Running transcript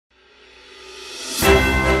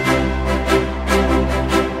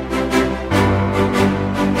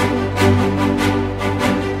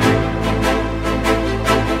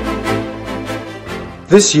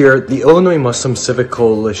This year, the Illinois Muslim Civic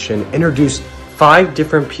Coalition introduced 5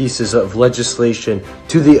 different pieces of legislation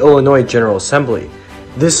to the Illinois General Assembly.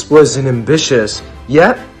 This was an ambitious,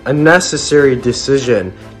 yet a necessary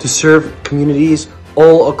decision to serve communities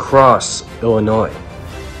all across Illinois.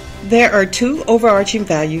 There are 2 overarching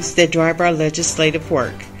values that drive our legislative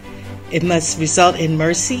work. It must result in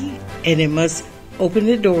mercy, and it must open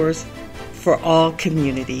the doors for all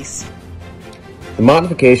communities. The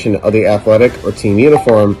modification of the athletic or team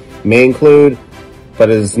uniform may include, but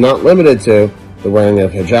is not limited to, the wearing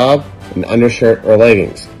of hijab, an undershirt, or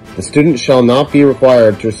leggings. The student shall not be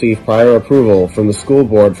required to receive prior approval from the school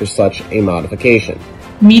board for such a modification.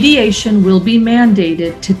 Mediation will be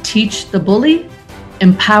mandated to teach the bully,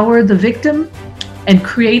 empower the victim, and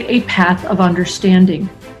create a path of understanding.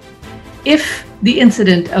 If the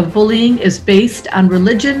incident of bullying is based on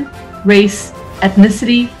religion, race,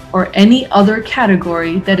 ethnicity, or any other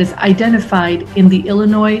category that is identified in the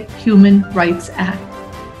Illinois Human Rights Act.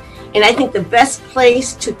 And I think the best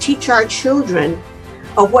place to teach our children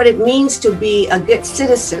of what it means to be a good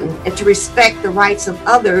citizen and to respect the rights of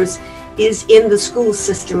others is in the school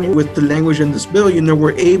system. With the language in this bill,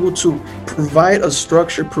 we're able to provide a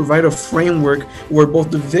structure, provide a framework where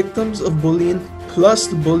both the victims of bullying plus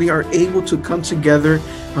the bully are able to come together,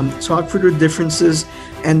 talk through their differences,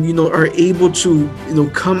 and are able to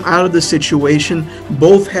come out of the situation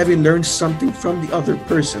both having learned something from the other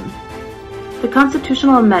person. The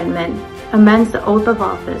constitutional amendment amends the oath of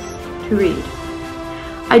office to read,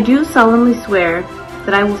 I do solemnly swear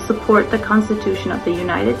that I will support the Constitution of the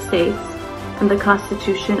United States and the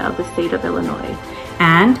Constitution of the State of Illinois,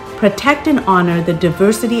 and protect and honor the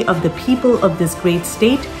diversity of the people of this great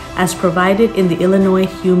state as provided in the Illinois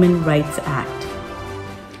Human Rights Act.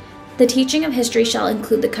 The teaching of history shall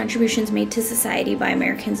include the contributions made to society by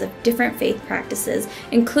Americans of different faith practices,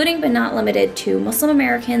 including but not limited to Muslim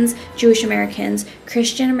Americans, Jewish Americans,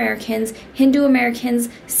 Christian Americans, Hindu Americans,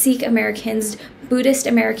 Sikh Americans, Buddhist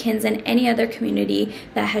Americans, and any other community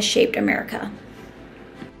that has shaped America.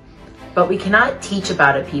 But we cannot teach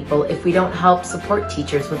about a people if we don't help support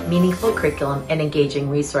teachers with meaningful curriculum and engaging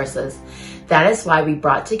resources. That is why we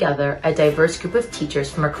brought together a diverse group of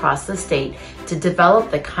teachers from across the state to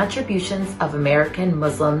develop the Contributions of American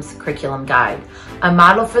Muslims Curriculum Guide, a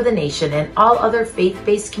model for the nation and all other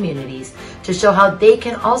faith-based communities to show how they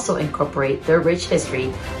can also incorporate their rich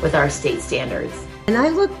history with our state standards. And I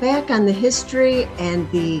look back on the history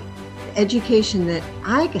and the education that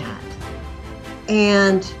I got,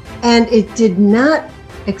 and it did not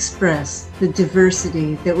express the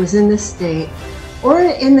diversity that was in the state or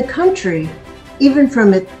in the country, even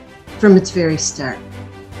from its very start.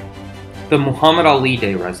 The Muhammad Ali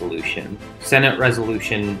Day Resolution, Senate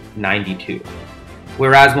Resolution 92.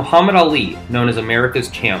 Whereas Muhammad Ali, known as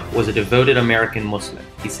America's champ, was a devoted American Muslim,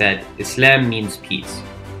 he said, Islam means peace,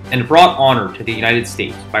 and brought honor to the United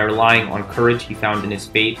States by relying on courage he found in his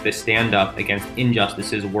faith to stand up against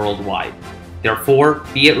injustices worldwide. Therefore,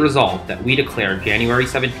 be it resolved that we declare January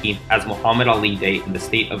 17th as Muhammad Ali Day in the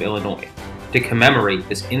state of Illinois, to commemorate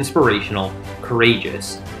this inspirational,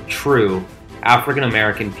 courageous, true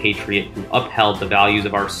African-American patriot who upheld the values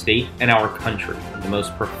of our state and our country in the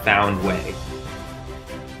most profound way.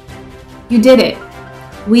 You did it.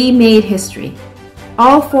 We made history.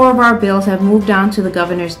 All 4 of our bills have moved on to the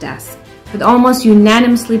governor's desk, with almost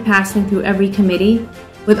unanimously passing through every committee,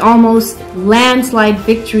 with almost landslide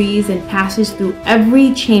victories and passage through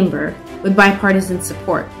every chamber with bipartisan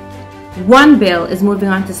support. 1 bill is moving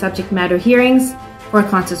on to subject matter hearings for a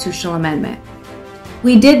constitutional amendment.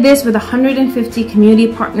 We did this with 150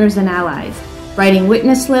 community partners and allies, writing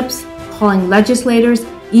witness slips, calling legislators,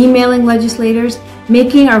 emailing legislators,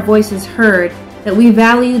 making our voices heard that we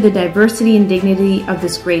value the diversity and dignity of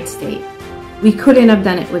this great state. We couldn't have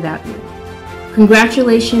done it without you.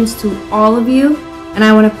 Congratulations to all of you, and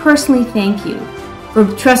I want to personally thank you for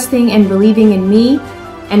trusting and believing in me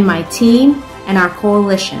and my team and our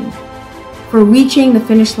coalition, for reaching the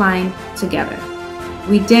finish line together.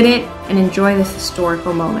 We did it, and enjoy this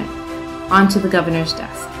historical moment. On to the governor's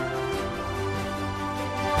desk.